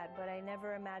we had, but I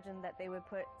never imagined that they would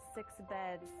put 6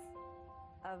 beds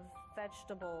of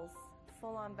vegetables,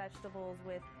 full-on vegetables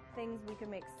with things we could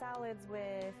make salads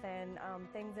with, and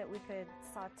things that we could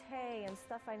saute, and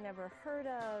stuff I never heard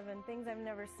of, and things I've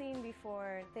never seen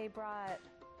before. They brought,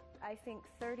 I think,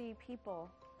 30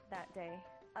 people that day.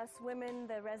 Us women,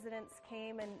 the residents,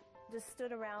 came and just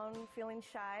stood around feeling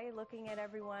shy, looking at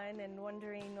everyone and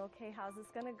wondering, okay, how's this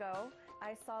gonna go?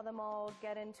 I saw them all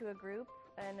get into a group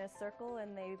in a circle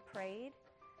and they prayed.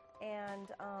 And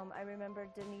I remember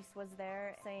Denise was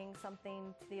there saying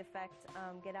something to the effect,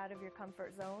 get out of your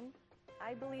comfort zone.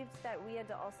 I believed that we had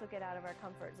to also get out of our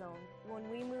comfort zone. When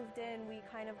we moved in, we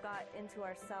kind of got into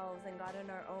ourselves and got in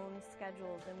our own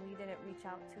schedules, and we didn't reach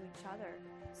out to each other.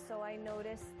 So I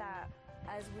noticed that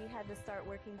as we had to start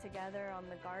working together on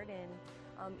the garden,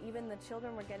 even the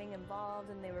children were getting involved,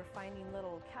 and they were finding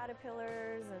little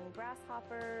caterpillars and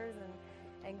grasshoppers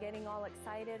and getting all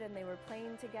excited, and they were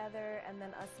playing together. And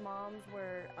then us moms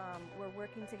were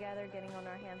working together, getting on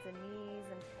our hands and knees,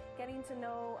 and getting to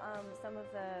know some of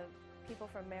the people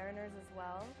from Mariners as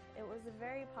well. It was a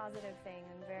very positive thing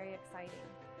and very exciting.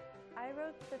 I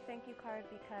wrote the thank you card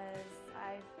because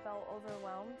I felt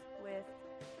overwhelmed with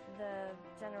the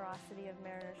generosity of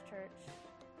Mariners Church.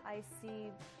 I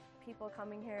see people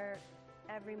coming here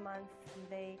every month.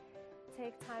 They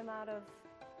take time out of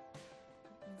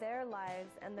their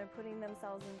lives and they're putting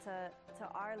themselves into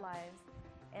our lives,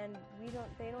 and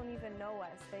they don't even know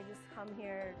us. They just come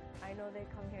here. I know they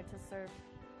come here to serve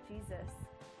Jesus.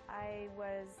 I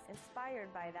was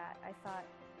inspired by that. I thought,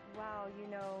 wow,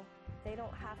 they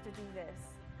don't have to do this.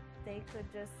 They could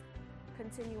just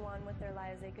continue on with their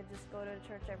lives. They could just go to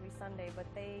church every Sunday, but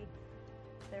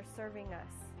they're serving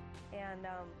us. And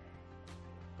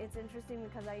it's interesting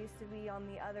because I used to be on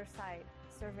the other side,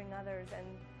 serving others, and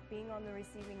being on the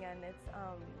receiving end,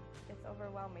 it's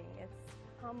overwhelming. It's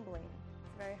humbling.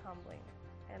 It's very humbling.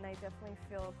 And I definitely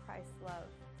feel Christ's love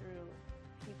through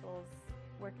people's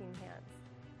working hands.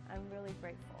 I'm really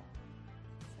grateful.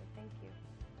 So thank you.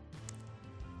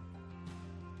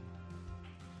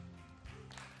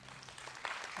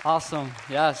 Awesome.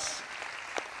 Yes.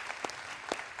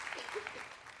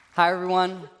 Hi,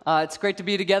 everyone. It's great to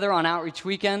be together on Outreach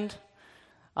Weekend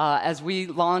as we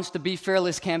launch the Be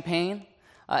Fearless campaign.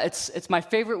 It's my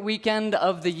favorite weekend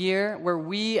of the year where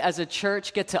we as a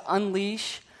church get to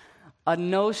unleash a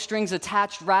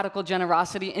no-strings-attached radical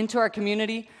generosity into our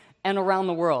community and around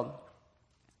the world.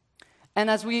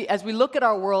 And as we look at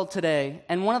our world today,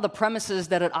 and one of the premises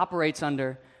that it operates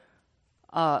under,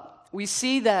 we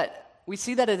see that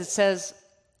it says,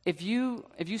 if you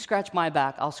scratch my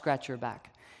back, I'll scratch your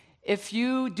back. If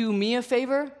you do me a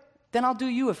favor, then I'll do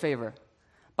you a favor.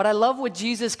 But I love what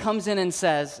Jesus comes in and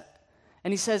says,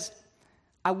 and he says,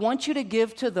 I want you to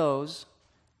give to those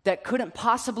that couldn't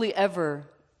possibly ever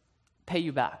pay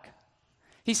you back.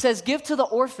 He says, give to the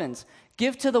orphans,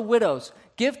 give to the widows,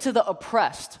 give to the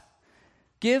oppressed,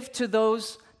 give to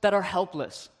those that are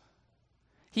helpless.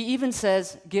 He even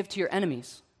says, give to your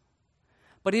enemies.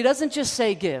 But he doesn't just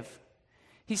say give.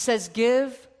 He says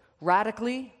give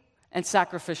radically and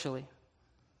sacrificially.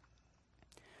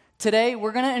 Today,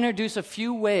 we're going to introduce a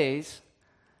few ways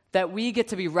that we get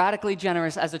to be radically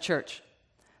generous as a church.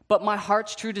 But my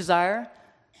heart's true desire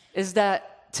is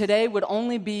that today would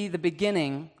only be the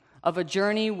beginning of a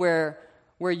journey where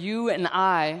you and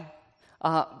I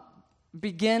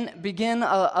begin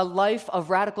a life of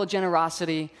radical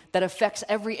generosity that affects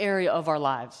every area of our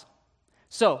lives.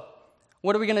 So,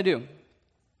 what are we going to do?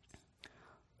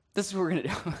 This is what we're going to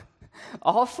do.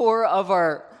 All four of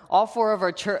our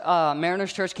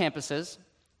Mariners Church campuses,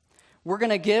 we're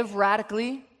going to give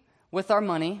radically with our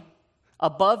money,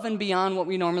 above and beyond what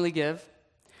we normally give.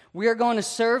 We are going to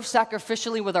serve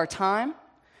sacrificially with our time,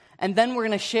 and then we're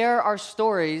going to share our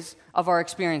stories of our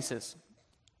experiences.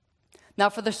 Now,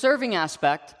 for the serving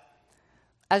aspect,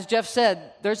 as Jeff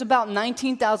said, there's about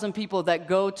 19,000 people that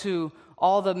go to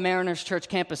all the Mariners Church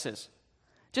campuses.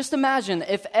 Just imagine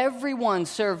if everyone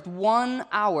served 1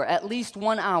 hour, at least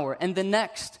 1 hour, and the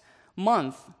next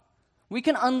month, we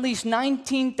can unleash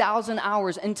 19,000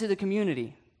 hours into the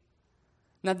community.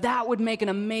 Now, that would make an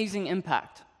amazing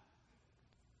impact.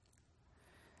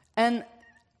 And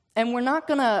we're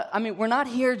not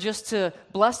here just to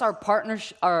bless our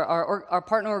partners, our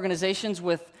partner organizations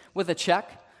with a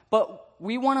check, but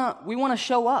we want to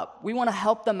show up. We want to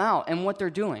help them out in what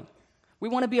they're doing. We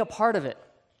want to be a part of it.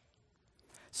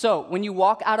 So when you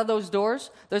walk out of those doors,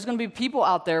 there's going to be people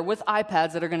out there with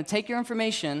iPads that are going to take your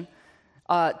information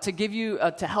to give you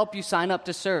to help you sign up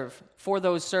to serve for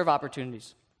those serve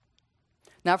opportunities.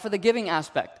 Now, for the giving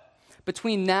aspect,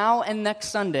 between now and next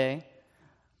Sunday,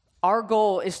 our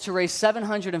goal is to raise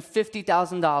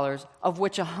 $750,000, of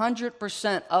which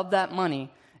 100% of that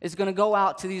money is going to go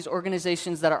out to these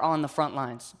organizations that are on the front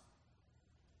lines.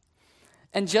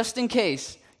 And just in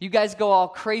case you guys go all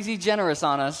crazy generous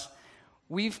on us,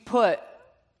 we have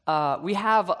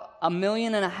 $1.5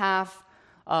 million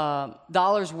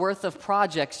worth of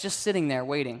projects just sitting there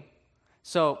waiting.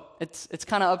 So it's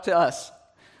kind of up to us.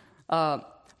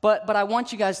 But I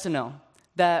want you guys to know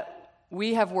that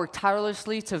we have worked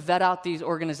tirelessly to vet out these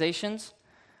organizations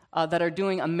that are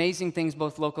doing amazing things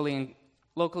both locally and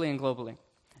globally.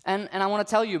 And I want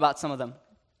to tell you about some of them.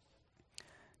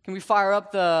 Can we fire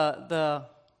up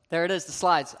there it is, the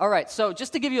slides. All right, so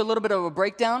just to give you a little bit of a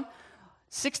breakdown,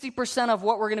 60% of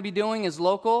what we're going to be doing is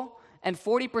local, and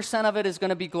 40% of it is going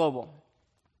to be global.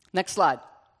 Next slide.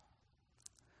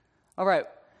 All right.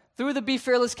 Through the Be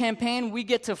Fearless campaign, we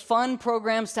get to fund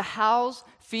programs to house,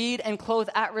 feed, and clothe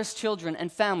at-risk children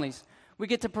and families. We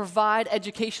get to provide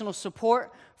educational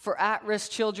support for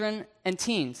at-risk children and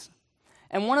teens.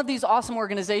 And one of these awesome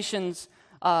organizations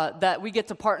that we get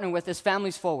to partner with is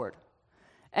Families Forward.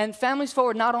 And Families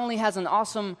Forward not only has an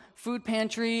awesome food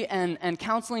pantry and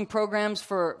counseling programs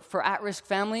for at-risk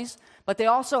families, but they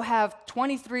also have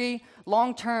 23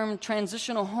 long-term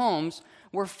transitional homes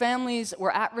where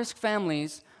at-risk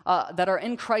families that are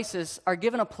in crisis are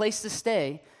given a place to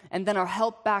stay and then are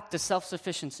helped back to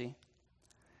self-sufficiency.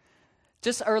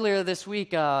 Just earlier this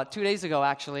week, 2 days ago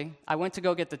actually, I went to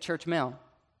go get the church mail.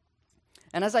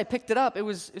 And as I picked it up, it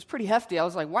was pretty hefty. I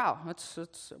was like, wow,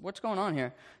 what's going on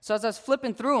here? So as I was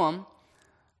flipping through them,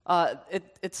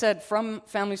 it said, from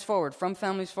families forward, from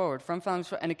families forward, from families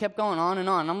forward, and it kept going on and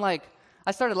on. And I'm like,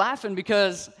 I started laughing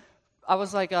because I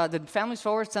was like, did Families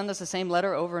Forward send us the same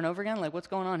letter over and over again? Like, what's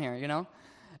going on here, you know?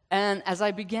 And as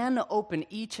I began to open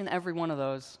each and every one of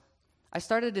those, I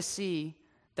started to see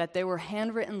that they were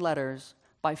handwritten letters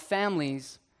by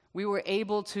families we were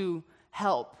able to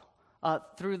help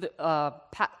through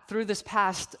this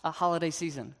past holiday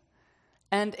season.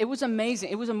 And it was amazing.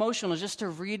 It was emotional just to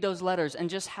read those letters and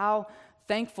just how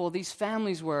thankful these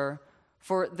families were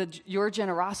for your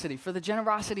generosity, for the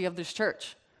generosity of this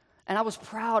church. And I was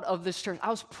proud of this church. I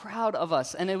was proud of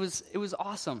us, and it was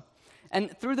awesome.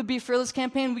 And through the Be Fearless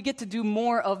campaign, we get to do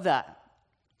more of that.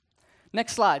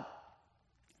 Next slide.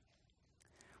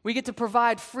 We get to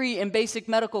provide free and basic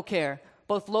medical care,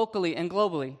 both locally and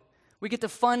globally. We get to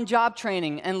fund job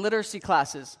training and literacy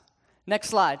classes. Next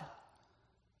slide.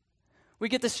 We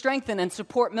get to strengthen and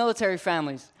support military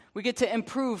families. We get to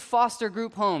improve foster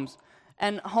group homes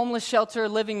and homeless shelter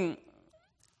living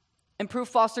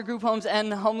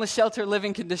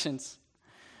conditions.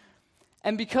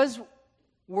 And because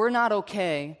we're not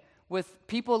okay with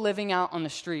people living out on the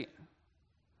street,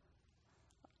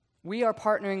 we are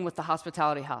partnering with the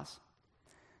Hospitality House.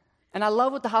 And I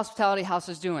love what the Hospitality House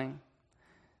is doing.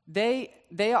 They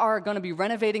are going to be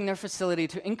renovating their facility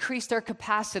to increase their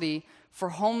capacity for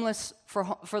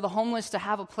the homeless to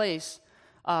have a place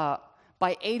by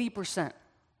 80%.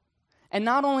 And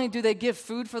not only do they give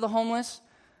food for the homeless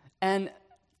and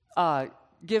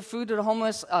give food to the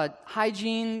homeless,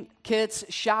 hygiene kits,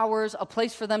 showers, a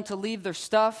place for them to leave their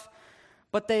stuff,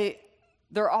 but they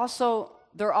also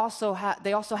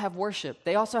have worship.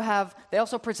 They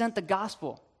also present the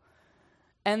gospel.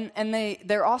 And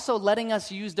they're also letting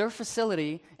us use their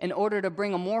facility in order to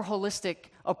bring a more holistic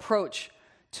approach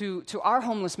to our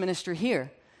homeless ministry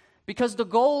here. Because the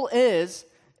goal is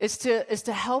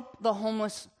to help the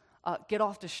homeless get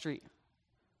off the street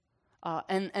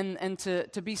and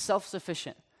to be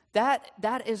self-sufficient.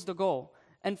 That is the goal.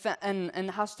 And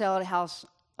the Hospitality House,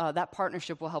 that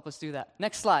partnership will help us do that.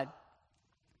 Next slide.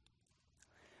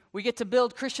 We get to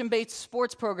build Christian-based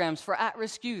sports programs for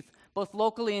at-risk youth, both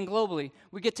locally and globally.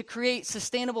 We get to create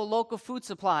sustainable local food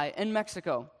supply in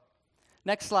Mexico.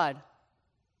 Next slide.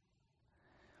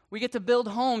 We get to build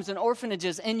homes and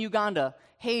orphanages in Uganda,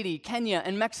 Haiti, Kenya,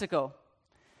 and Mexico.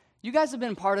 You guys have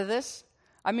been part of this.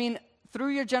 I mean,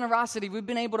 through your generosity, we've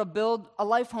been able to build a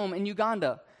life home in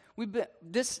Uganda.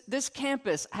 This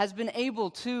campus has been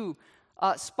able to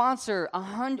sponsor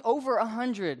over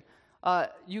 100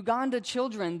 Uganda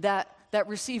children that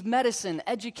receive medicine,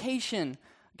 education,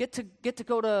 get to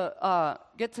go to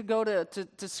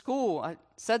school. I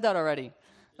said that already.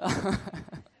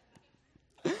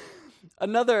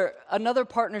 Another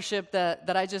partnership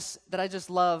that I just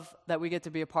love that we get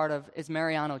to be a part of is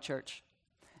Mariano Church.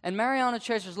 And Mariano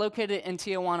Church is located in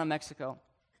Tijuana, Mexico.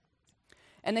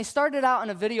 And they started out in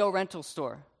a video rental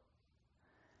store.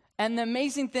 And the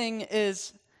amazing thing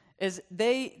is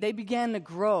they began to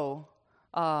grow.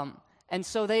 And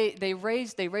so they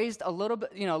raised a little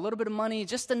bit of money,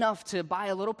 just enough to buy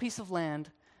a little piece of land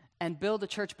and build a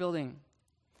church building.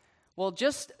 Well,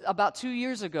 just about 2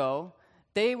 years ago,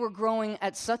 they were growing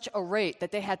at such a rate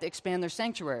that they had to expand their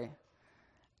sanctuary.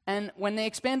 And when they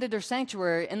expanded their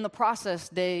sanctuary, in the process,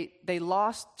 they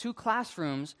lost 2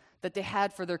 classrooms that they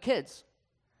had for their kids.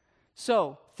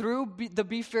 So through the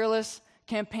Be Fearless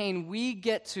campaign, we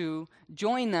get to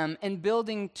join them in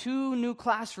building 2 new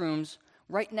classrooms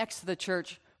right next to the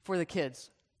church for the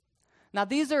kids. Now,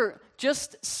 these are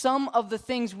just some of the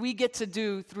things we get to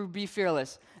do through Be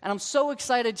Fearless. And I'm so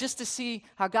excited just to see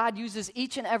how God uses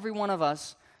each and every one of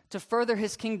us to further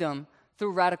his kingdom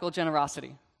through radical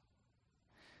generosity.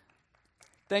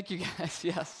 Thank you, guys.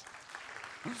 Yes.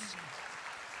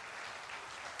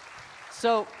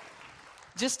 So,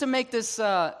 just to make this,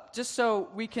 just so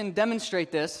we can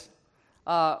demonstrate this,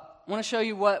 I want to show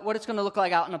you what it's going to look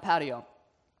like out in a patio.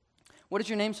 What is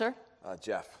your name, sir?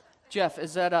 Jeff. Jeff.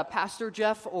 Is that Pastor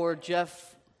Jeff or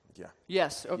Jeff? Yeah.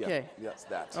 Yes. Okay. Yeah. Yes,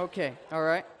 that. Okay. All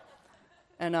right.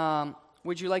 And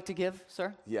would you like to give,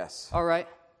 sir? Yes. All right.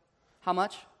 How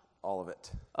much? All of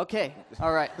it. Okay.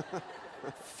 All right.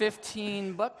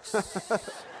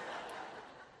 $15.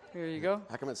 Here you go.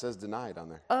 How come it says denied on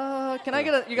there? Can I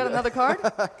get you got another card?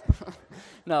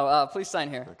 No, please sign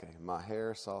here. Okay.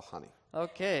 Maher Salhani.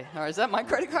 Okay. All right. Is that my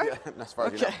credit card? Yeah, as far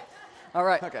as Okay. you know. All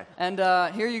right. Okay. And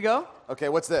here you go. Okay,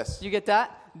 what's this? You get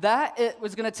that? That it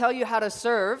was going to tell you how to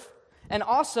serve. And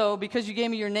also, because you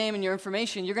gave me your name and your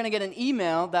information, you're going to get an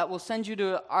email that will send you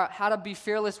to our How to Be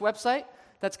Fearless website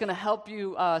that's going to help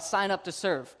you sign up to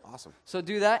serve. Awesome. So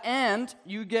do that, and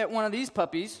you get one of these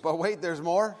puppies. But wait, there's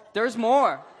more? There's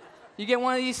more. You get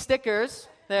one of these stickers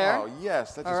there. Oh,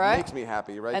 yes. That just makes me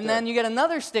happy right and there. then you get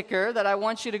another sticker that I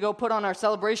want you to go put on our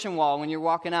celebration wall when you're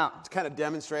walking out. To kind of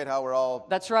demonstrate how we're all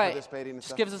That's right. participating and Just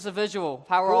stuff. gives us a visual of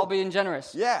how we're all being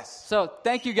generous. Yes. So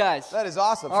thank you guys. That is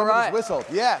awesome. All Someone right. just whistled.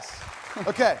 Yes.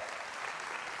 Okay.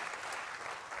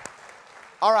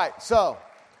 All right. So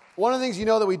one of the things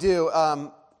that we do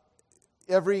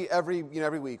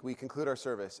every week we conclude our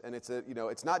service, and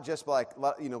it's not just like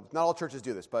not all churches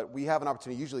do this, but we have an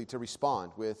opportunity usually to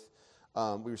respond with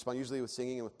we respond usually with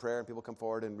singing and with prayer, and people come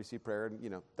forward and receive prayer,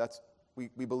 and that's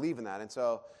we believe in that, and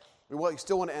so we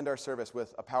still want to end our service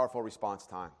with a powerful response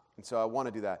time, and so I want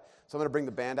to do that. So I'm going to bring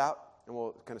the band out, and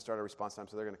we'll kind of start our response time.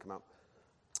 So they're going to come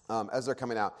out as they're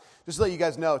coming out. Just to let you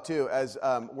guys know too, as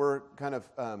we're kind of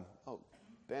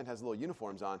band has little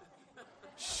uniforms on.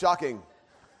 Shocking.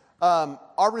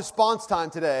 Our response time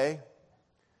today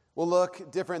will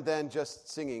look different than just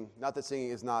singing. Not that singing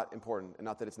is not important, and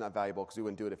not that it's not valuable, because we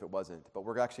wouldn't do it if it wasn't. But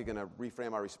we're actually going to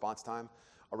reframe our response time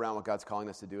around what God's calling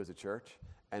us to do as a church,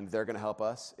 and they're going to help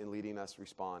us in leading us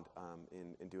respond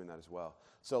in doing that as well.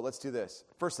 So let's do this.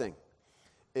 First thing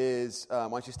is, why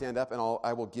don't you stand up, and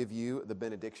I will give you the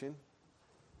benediction.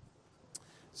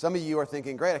 Some of you are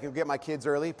thinking, great, I can get my kids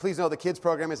early. Please know the kids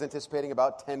program is anticipating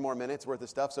about 10 more minutes worth of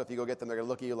stuff, so if you go get them, they're going to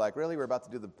look at you like, really? We're about to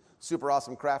do the super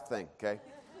awesome craft thing, okay?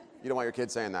 You don't want your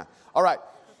kids saying that. All right,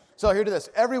 so here to this.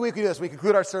 Every week we do this. We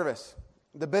conclude our service.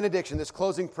 The benediction, this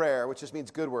closing prayer, which just means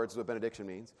good words is what benediction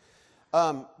means.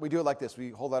 We do it like this. We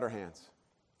hold out our hands.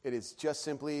 It is just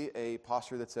simply a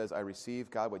posture that says, I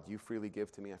receive, God, what you freely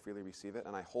give to me. I freely receive it,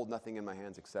 and I hold nothing in my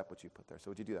hands except what you put there.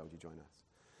 So would you do that? Would you join us?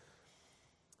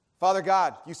 Father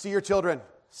God, you see your children.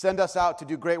 Send us out to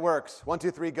do great works. 1,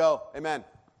 2, 3, go. Amen.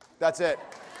 That's it.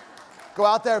 Go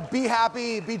out there, be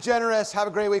happy, be generous, have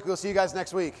a great week. We'll see you guys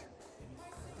next week.